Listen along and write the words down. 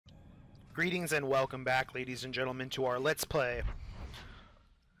Greetings and welcome back, ladies and gentlemen, to our Let's Play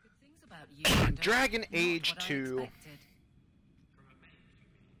Good things about you, Linda. Dragon Not Age what I 2. expected.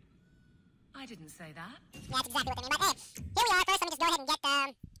 I didn't say that. Yeah, that's exactly what they mean. But hey, here we are. First, let me just go ahead and get,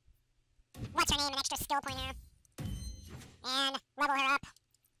 what's her name, an extra skill pointer. And level her up.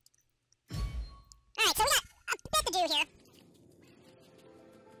 Alright, so we got a bit to do here.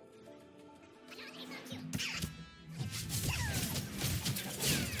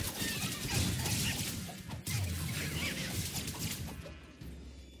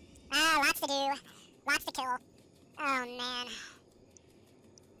 Lots to do. Lots to kill. Oh, man.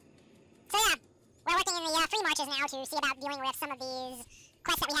 So yeah, we're working in the free marches now to see about dealing with some of these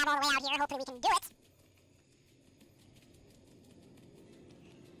quests that we have all the way out here. Hopefully we can do it.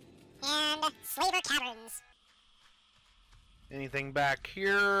 And Slaver Caverns. Anything back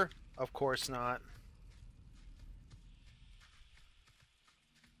here? Of course not.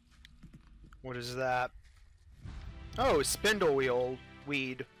 What is that? Oh, spindle wheel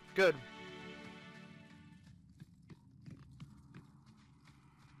weed. Good.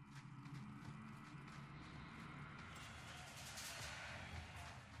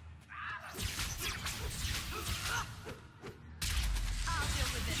 I'll deal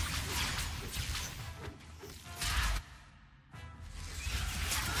with this.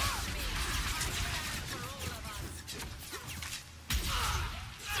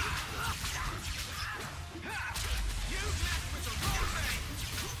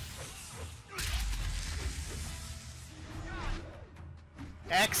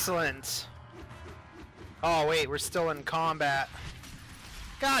 Excellent. Oh wait, we're still in combat.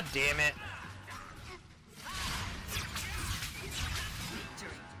 God damn it.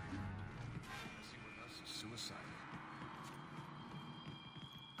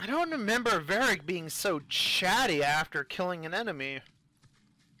 I don't remember Varric being so chatty after killing an enemy.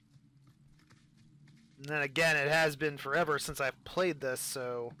 And then again, it has been forever since I've played this,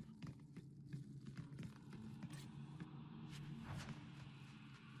 so...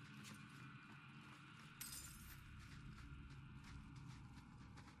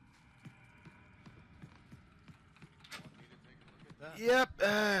 Yep,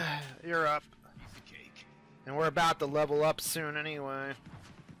 you're up. And we're about to level up soon anyway.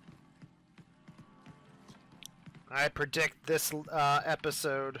 I predict this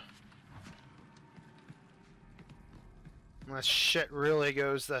episode, unless shit really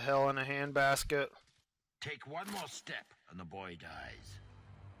goes to hell in a handbasket. Take one more step and the boy dies.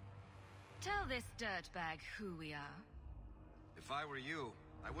 Tell this dirtbag who we are. If I were you,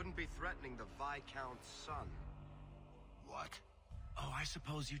 I wouldn't be threatening the Viscount's son. What? Oh, I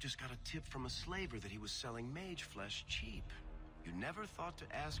suppose you just got a tip from a slaver that he was selling mage flesh cheap. You never thought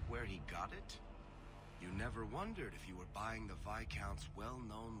to ask where he got it? You never wondered if you were buying the Viscount's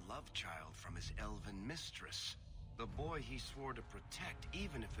well-known love child from his elven mistress. The boy he swore to protect,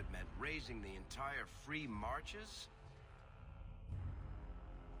 even if it meant raising the entire free marches?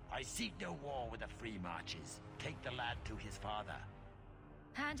 I seek no war with the free marches. Take the lad to his father.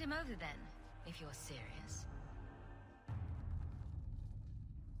 Hand him over then, if you're serious.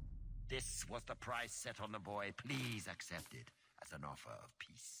 This was the price set on the boy. Please accept it as an offer of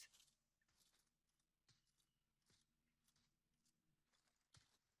peace.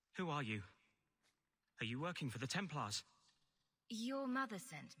 Who are you? Are you working for the Templars? Your mother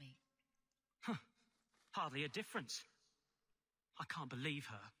sent me. Huh. Hardly a difference. I can't believe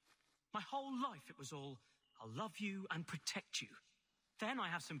her. My whole life it was all, I'll love you and protect you. Then I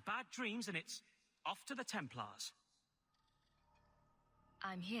have some bad dreams and it's off to the Templars.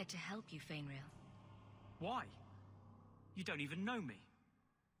 I'm here to help you, Fainrail. Why? You don't even know me.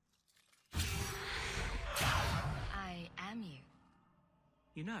 I am you.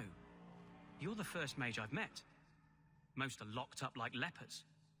 You know, you're the first mage I've met. Most are locked up like lepers.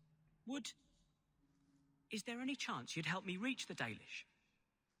 Is there any chance you'd help me reach the Dalish?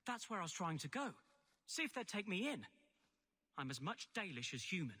 That's where I was trying to go. See if they'd take me in. I'm as much Dalish as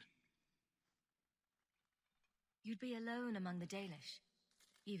human. You'd be alone among the Dalish.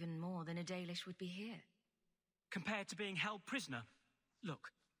 Even more than a Dalish would be here. Compared to being held prisoner?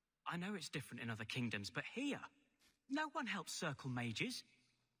 Look, I know it's different in other kingdoms, but here, no one helps circle mages.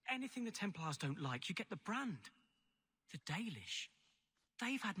 Anything the Templars don't like, you get the brand. The Dalish,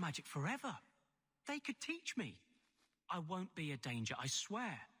 they've had magic forever. They could teach me. I won't be a danger, I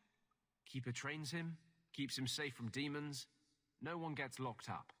swear. Keeper trains him, keeps him safe from demons. No one gets locked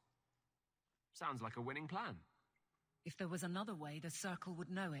up. Sounds like a winning plan. If there was another way, the Circle would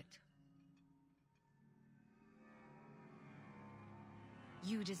know it.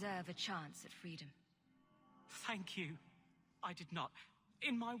 You deserve a chance at freedom. Thank you. I did not.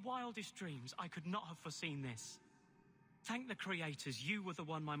 In my wildest dreams, I could not have foreseen this. Thank the creators, you were the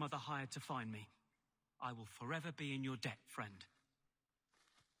one my mother hired to find me. I will forever be in your debt, friend.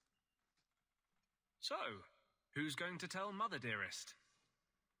 So, who's going to tell Mother Dearest?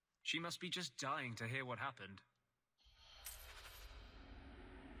 She must be just dying to hear what happened.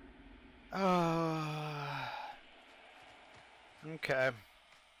 Okay.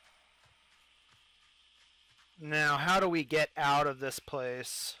 Now, how do we get out of this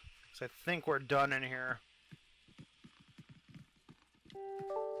place? 'Cause I think we're done in here.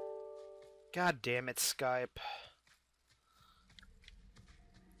 God damn it, Skype.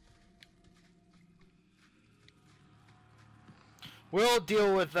 We'll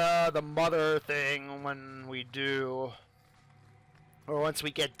deal with the mother thing when we do. Or once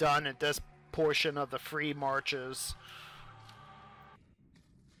we get done at this portion of the free marches.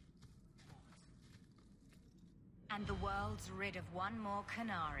 And the world's rid of one more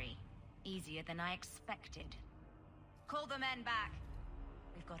Canary. Easier than I expected. Call the men back.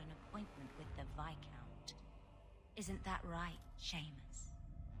 We've got an appointment with the Viscount. Isn't that right, Seamus?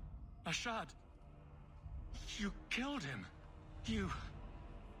 Ashad, you killed him. You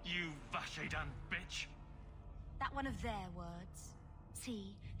Vashedan bitch. That one of their words.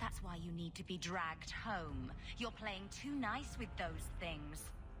 See, that's why you need to be dragged home. You're playing too nice with those things.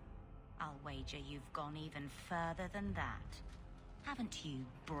 I'll wager you've gone even further than that. Haven't you,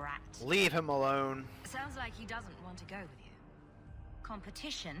 brat? Leave him alone. Sounds like he doesn't want to go with you.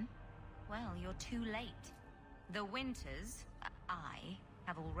 Competition? Well, you're too late. The Winters, I,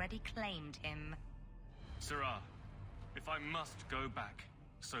 have already claimed him. Sirrah, if I must go back,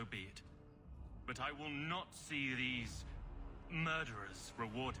 so be it. But I will not see these murderers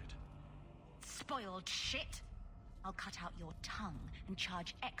rewarded. Spoiled shit! I'll cut out your tongue and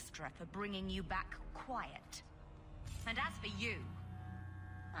charge extra for bringing you back quiet. And as for you,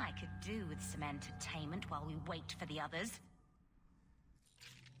 I could do with some entertainment while we wait for the others.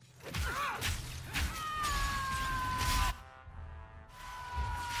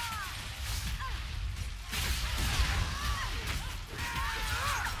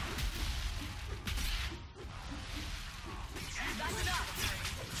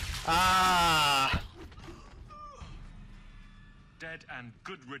 Ah! Dead and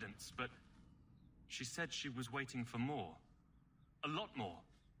good riddance, but she said she was waiting for more. A lot more.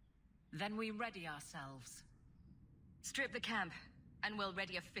 Then we ready ourselves. Strip the camp, and we'll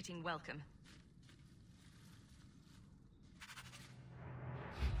ready a fitting welcome.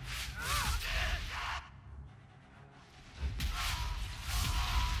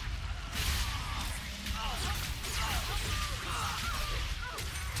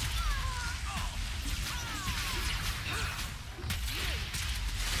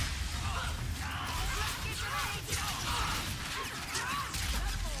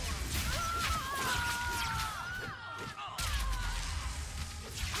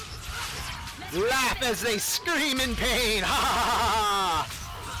 Laugh as they scream in pain! Ha ha ha!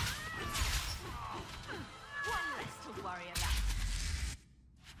 One less to worry about.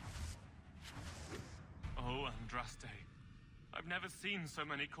 Oh, Andraste. I've never seen so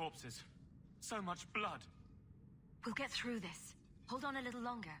many corpses. So much blood. We'll get through this. Hold on a little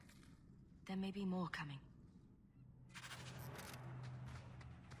longer. There may be more coming.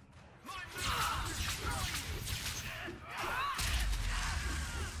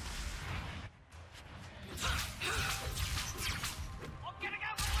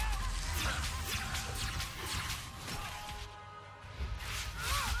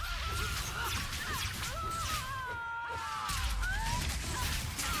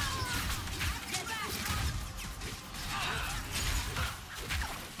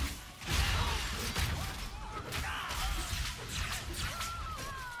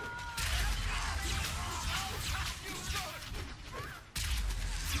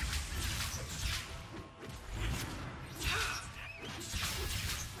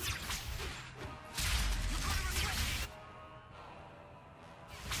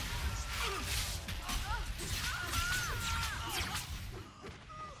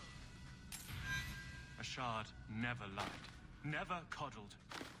 Ashad never lied, never coddled.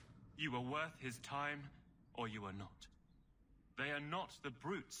 You are worth his time, or you are not. They are not the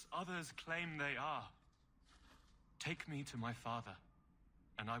brutes others claim they are. Take me to my father,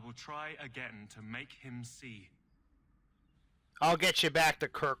 and I will try again to make him see. I'll get you back to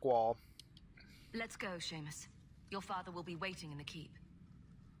Kirkwall. Let's go, Seamus. Your father will be waiting in the keep.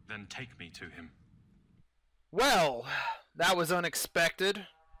 Then take me to him. Well, that was unexpected.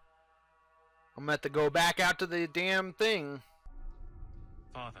 I'm gonna have to go back out to the damn thing.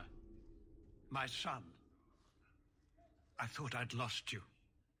 Father. My son. I thought I'd lost you.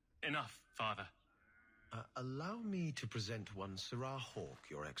 Enough, Father. Allow me to present one Sarah Hawk,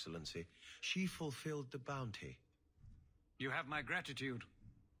 Your Excellency. She fulfilled the bounty. You have my gratitude.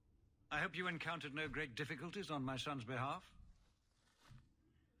 I hope you encountered no great difficulties on my son's behalf.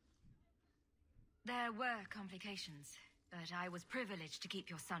 There were complications, but I was privileged to keep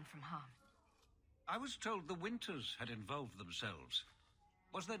your son from harm. I was told the Winters had involved themselves.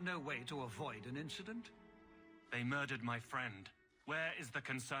 Was there no way to avoid an incident? They murdered my friend. Where is the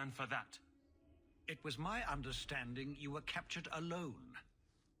concern for that? It was my understanding you were captured alone,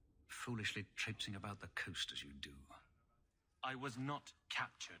 foolishly traipsing about the coast as you do. I was not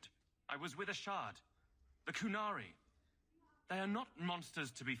captured. I was with Ashad, the Kunari. They are not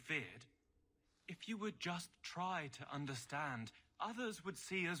monsters to be feared. If you would just try to understand, others would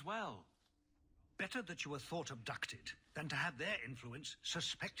see as well. Better that you were thought abducted than to have their influence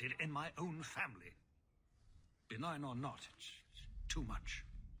suspected in my own family. Benign or not, it's too much.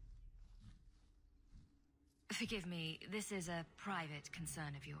 Forgive me, this is a private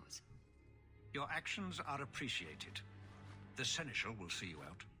concern of yours. Your actions are appreciated. The Seneschal will see you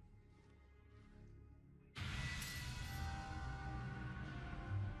out.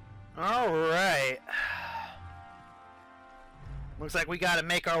 All right. Looks like we got to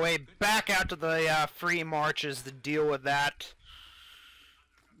make our way back out to the free marches to deal with that.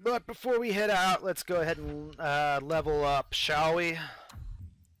 But before we head out, let's go ahead and level up, shall we?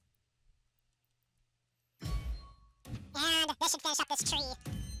 And this should finish up this tree.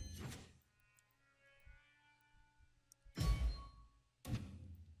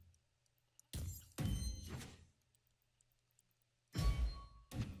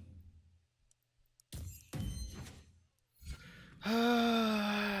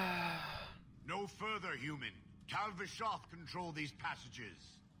 No further, human. Tal Vishoth control these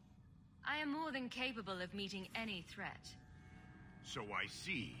passages. I am more than capable of meeting any threat. So I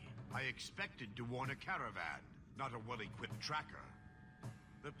see. I expected to warn a caravan, not a well-equipped tracker.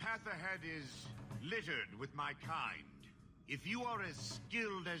 The path ahead is littered with my kind. If you are as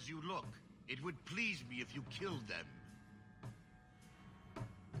skilled as you look, it would please me if you killed them.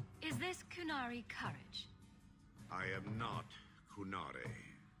 Is this Kunari courage? I am not Kunare.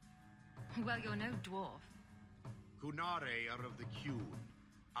 Well, you're no dwarf. Kunare are of the Qun.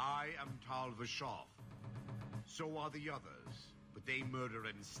 I am Tal Vishoth. So are the others, but they murder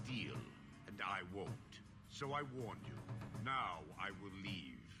and steal, and I won't. So I warned you. Now I will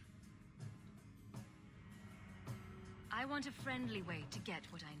leave. I want a friendly way to get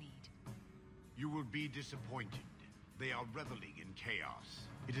what I need. You will be disappointed. They are reveling in chaos.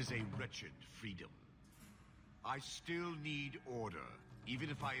 It is a wretched freedom. I still need order, even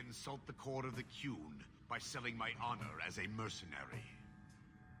if I insult the core of the Qun by selling my honor as a mercenary.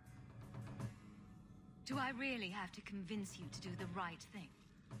 Do I really have to convince you to do the right thing?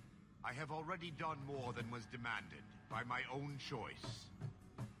 I have already done more than was demanded, by my own choice.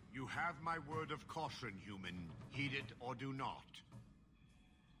 You have my word of caution, human. Heed it or do not.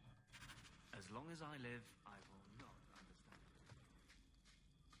 As long as I live, I will not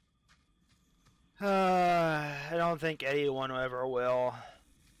understand. I don't think anyone ever will.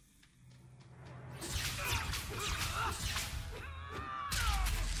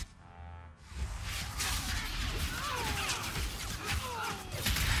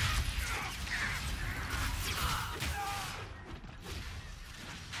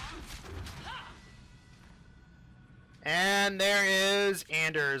 And there is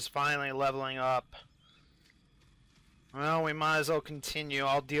Anders finally leveling up. Well, we might as well continue.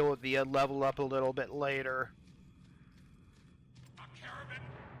 I'll deal with the level up a little bit later.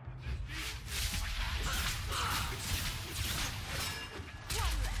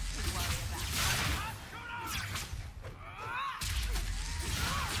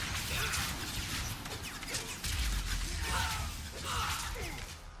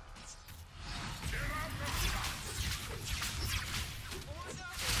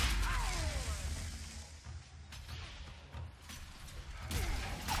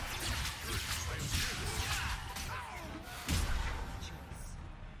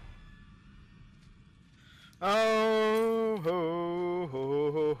 Oh, ho,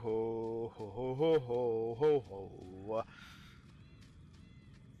 ho, ho, ho, ho, ho, ho, ho, ho.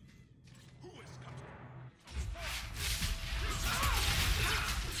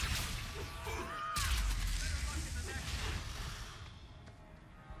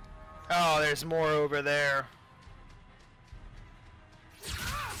 Oh, there's more over there.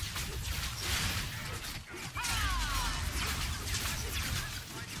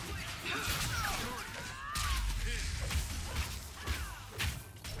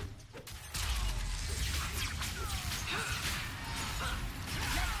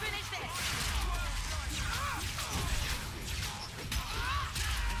 Let's finish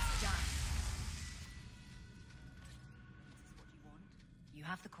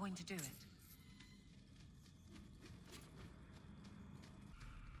coin to do it.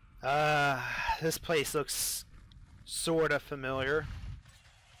 This place looks sorta familiar.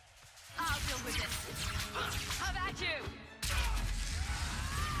 I'll deal with this. How about you?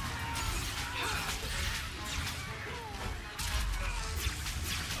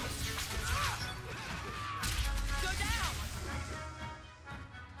 Go down!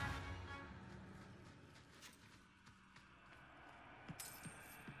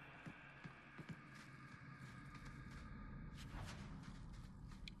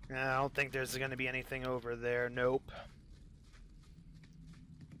 I don't think there's going to be anything over there. Nope.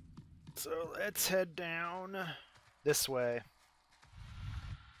 So let's head down this way.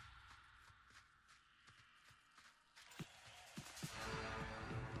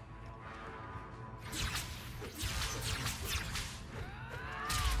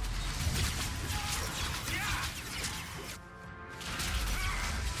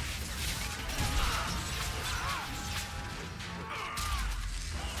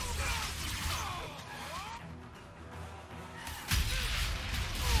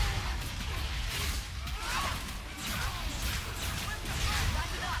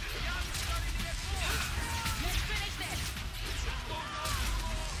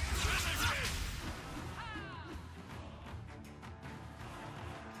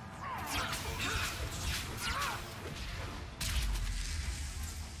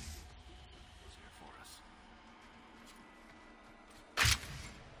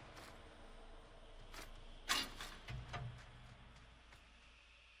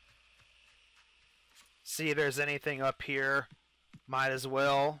 See if there's anything up here. Might as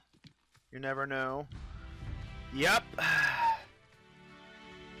well. You never know. Yep.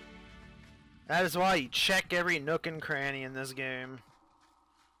 That is why you check every nook and cranny in this game.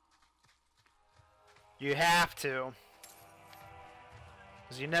 You have to.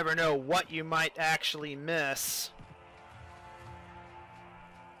 Because you never know what you might actually miss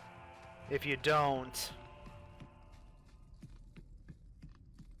if you don't.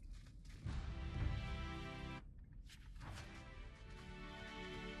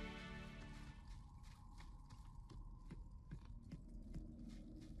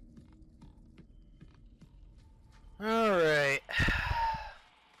 Alright.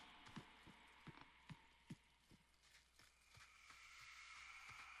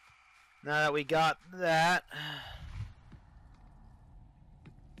 Now that we got that,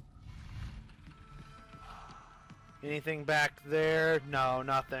 anything back there? No,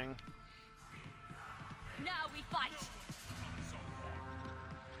 nothing. Now we fight.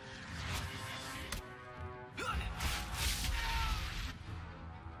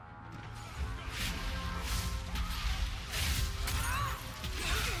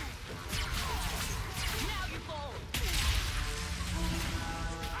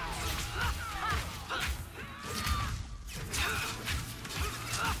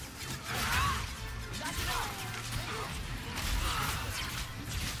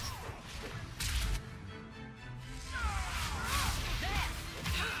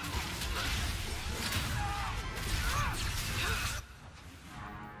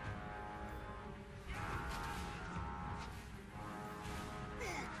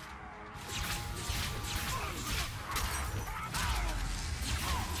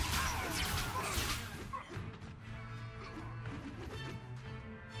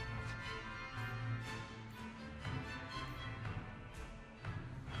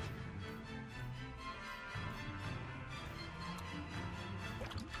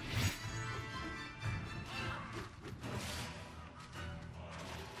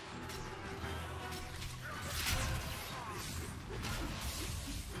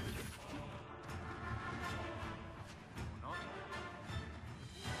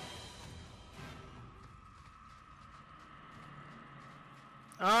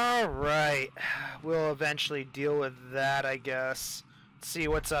 Alright, we'll eventually deal with that, I guess. Let's see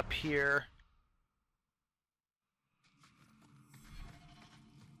what's up here.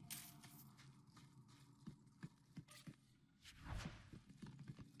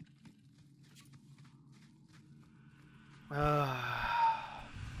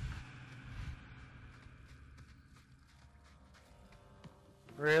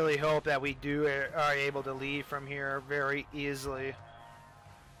 Really hope that we are able to leave from here very easily.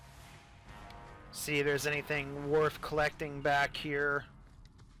 See if there's anything worth collecting back here.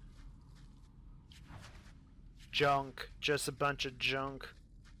 Junk. Just a bunch of junk.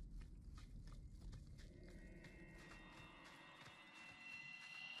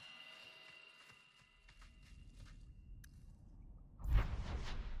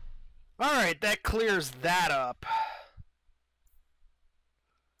 Alright, that clears that up.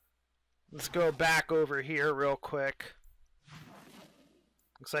 Let's go back over here real quick.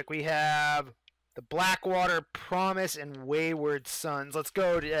 Looks like we have the Blackwater Promise and Wayward Sons. Let's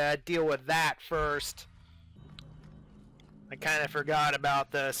go deal with that first. I kind of forgot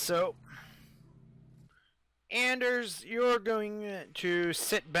about this. So, Anders, you're going to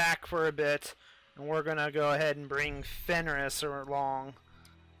sit back for a bit, and we're going to go ahead and bring Fenris along.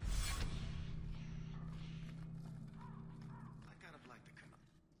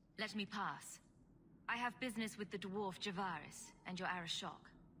 Let me pass. I have business with the dwarf Javaris and your Arishok.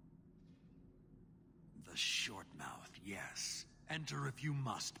 The short mouth, yes. Enter if you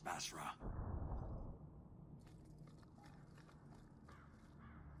must, Basra.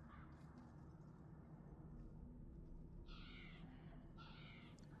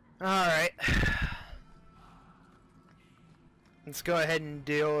 Alright. Let's go ahead and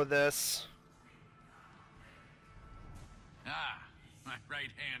deal with this. Ah, my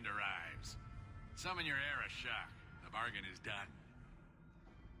right hand arrives. Summon your Arishok. The bargain is done.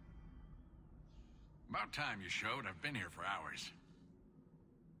 About time you showed. I've been here for hours.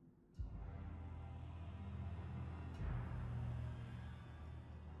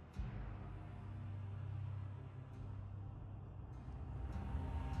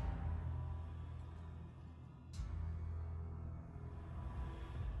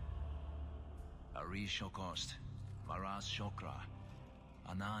 Ari Shokost, Varas Shokra,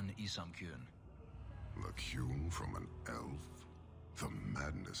 Anan Isamkyun. The Kyun from an elf? The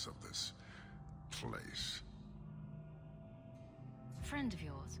madness of this place. Friend of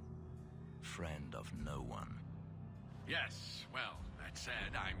yours? Friend of no one. Yes, well, that said,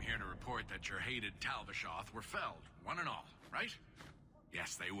 I'm here to report that your hated Talvishoth were felled, one and all, right?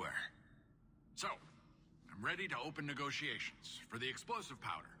 Yes, they were. So, I'm ready to open negotiations for the explosive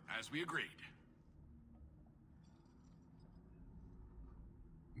powder, as we agreed.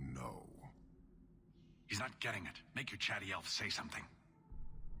 No. He's not getting it. Make your chatty elf say something.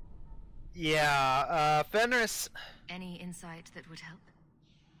 Yeah, Fenris. Any insight that would help?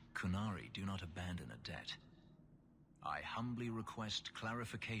 Kunari, do not abandon a debt. I humbly request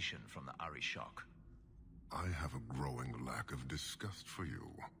clarification from the Arishok. I have a growing lack of disgust for you.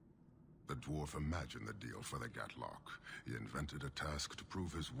 The dwarf imagined the deal for the Gatlock. He invented a task to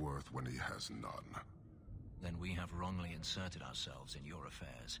prove his worth when he has none. Then we have wrongly inserted ourselves in your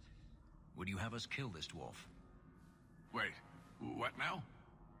affairs. Would you have us kill this dwarf? Wait, what now?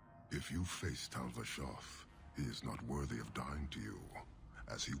 If you face Talvishoth, he is not worthy of dying to you,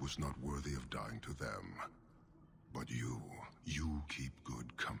 as he was not worthy of dying to them. But you keep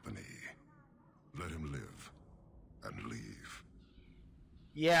good company. Let him live, and leave.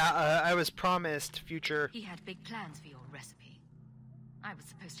 Yeah, I was promised future. He had big plans for your recipe. I was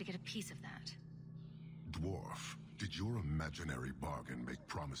supposed to get a piece of that. Dwarf, did your imaginary bargain make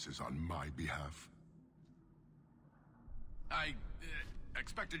promises on my behalf? I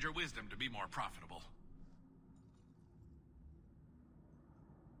expected your wisdom to be more profitable.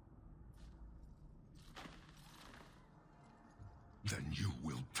 Then you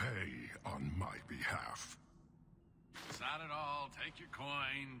will pay on my behalf. Sod it all, take your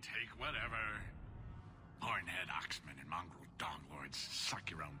coin, take whatever. Hornhead Oxmen and mongrel donglords, suck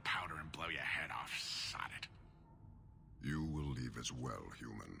your own powder and blow your head off, sod it. You will leave as well,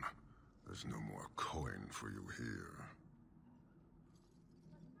 human. There's no more coin for you here.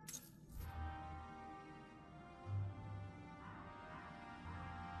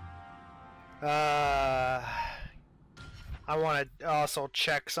 I want to also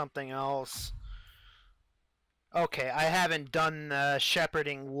check something else. Okay, I haven't done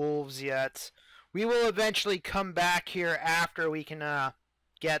shepherding wolves yet. We will eventually come back here after we can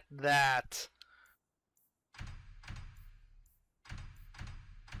get that.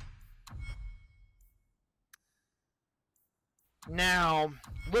 Now,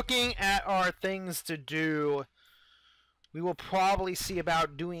 looking at our things to do, we will probably see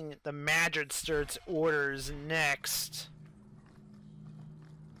about doing the Magistrate's orders next.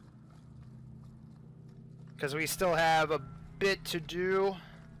 Because we still have a bit to do,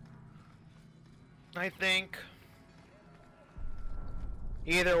 I think.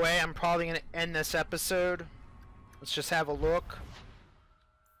 Either way, I'm probably going to end this episode. Let's just have a look.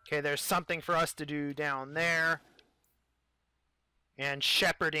 Okay, there's something for us to do down there. And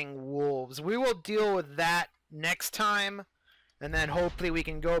shepherding wolves. We will deal with that next time. And then hopefully we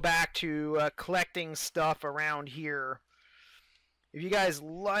can go back to collecting stuff around here. If you guys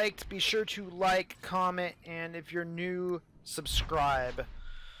liked, be sure to like, comment, and if you're new, subscribe.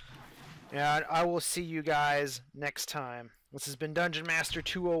 And I will see you guys next time. This has been Dungeon Master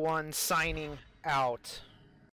 201 signing out.